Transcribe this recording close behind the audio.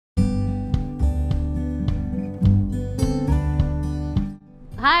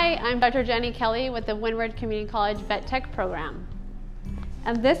Hi, I'm Dr. Jenny Kelly with the Windward Community College Vet Tech program.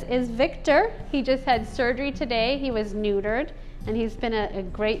 And this is Victor. He just had surgery today. He was neutered, and he's been a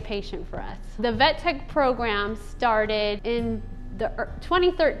great patient for us. The Vet Tech program started in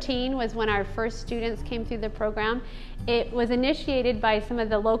 2013 was when our first students came through the program. It was initiated by some of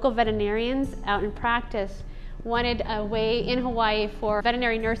the local veterinarians out in practice wanted a way in Hawaii for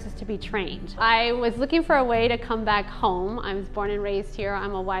veterinary nurses to be trained. I was looking for a way to come back home. I was born and raised here.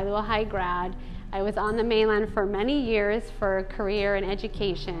 I'm a Waialua High grad. I was on the mainland for many years for career and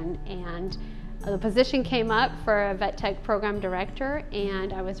education, and the position came up for a vet tech program director,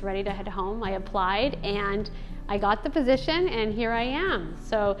 and I was ready to head home. I applied and I got the position, and here I am.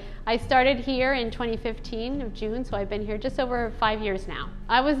 So I started here in 2015 of June, so I've been here just over 5 years now.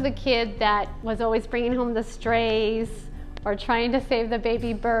 I was the kid that was always bringing home the strays or trying to save the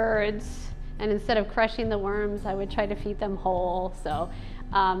baby birds, and instead of crushing the worms, I would try to feed them whole. So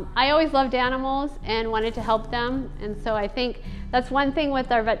I always loved animals and wanted to help them, and so I think that's one thing with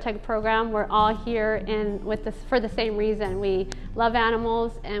our vet tech program. We're all here for the same reason. We love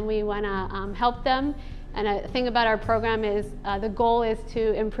animals and we want to help them. And a thing about our program is the goal is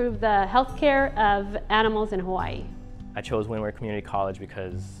to improve the healthcare of animals in Hawaii. I chose Windward Community College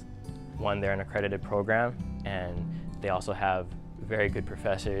because, one, they're an accredited program, and they also have very good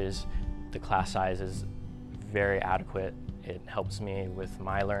professors. The class size is very adequate. It helps me with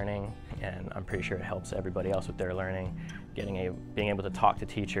my learning, and I'm pretty sure it helps everybody else with their learning. Being able to talk to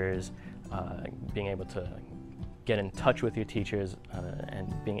teachers, being able to get in touch with your teachers,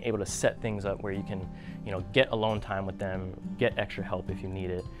 and being able to set things up where you can, get alone time with them, get extra help if you need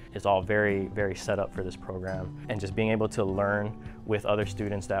it. It's all very, very set up for this program. And just being able to learn with other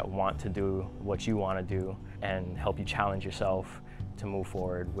students that want to do what you want to do and help you challenge yourself to move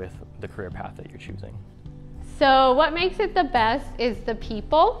forward with the career path that you're choosing. So what makes it the best is the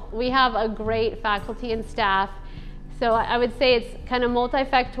people. We have a great faculty and staff. So I would say it's kind of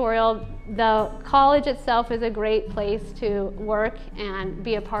multifactorial. The college itself is a great place to work and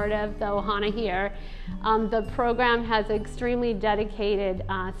be a part of the ohana here. The program has extremely dedicated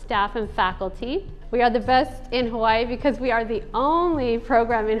staff and faculty. We are the best in Hawaii because we are the only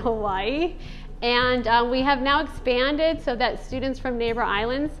program in Hawaii. And we have now expanded so that students from neighbor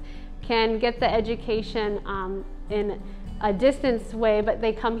islands can get the education in a distance way, but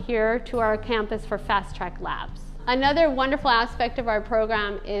they come here to our campus for fast-track labs. Another wonderful aspect of our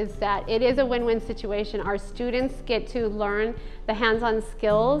program is that it is a win-win situation. Our students get to learn the hands-on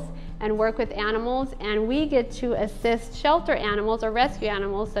skills and work with animals, and we get to assist shelter animals or rescue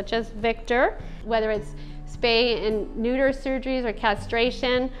animals such as Victor, whether it's spay and neuter surgeries or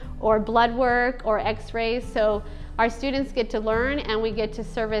castration or blood work or x-rays. So our students get to learn, and we get to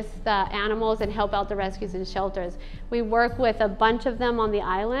service the animals and help out the rescues and shelters. We work with a bunch of them on the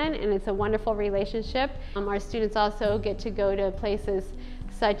island, and it's a wonderful relationship. Our students also get to go to places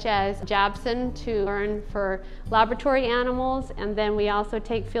such as Jabson to learn for laboratory animals, and then we also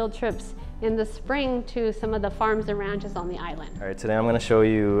take field trips in the spring to some of the farms and ranches on the island. All right, today I'm going to show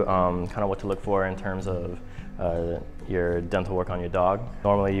you kind of what to look for in terms of your dental work on your dog.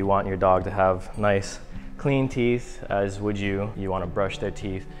 Normally you want your dog to have nice clean teeth, as would you. You want to brush their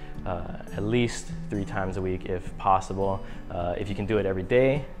teeth at least 3 times a week if possible. If you can do it every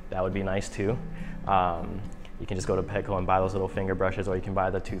day, that would be nice too. You can just go to Petco and buy those little finger brushes, or you can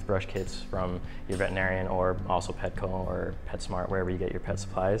buy the toothbrush kits from your veterinarian, or also Petco or PetSmart, wherever you get your pet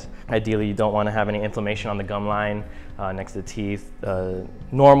supplies. Ideally, you don't want to have any inflammation on the gum line next to the teeth.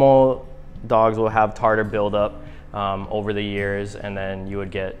 Normal dogs will have tartar buildup over the years, and then you would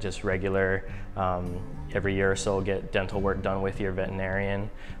get just regular, every year or so, get dental work done with your veterinarian.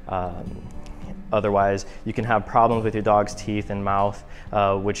 Otherwise, you can have problems with your dog's teeth and mouth,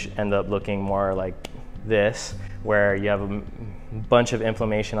 which end up looking more like this, where you have a bunch of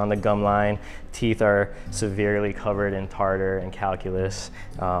inflammation on the gum line. Teeth are severely covered in tartar and calculus.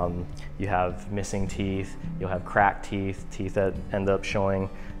 You have missing teeth, you'll have cracked teeth, teeth that end up showing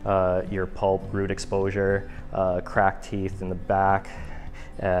your pulp, root exposure, cracked teeth in the back,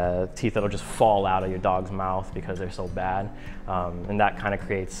 teeth that'll just fall out of your dog's mouth because they're so bad. And that kind of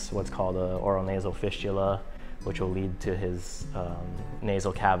creates what's called a oral nasal fistula, which will lead to his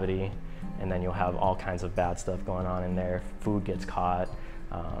nasal cavity. And then you'll have all kinds of bad stuff going on in there. Food gets caught.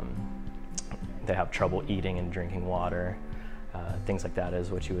 They have trouble eating and drinking water. Things like that is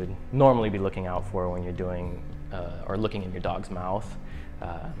what you would normally be looking out for when you're doing or looking in your dog's mouth.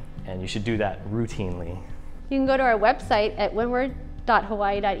 And you should do that routinely. You can go to our website at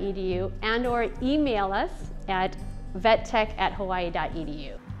windward.hawaii.edu and or email us at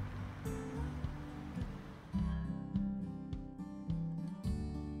vettech@hawaii.edu.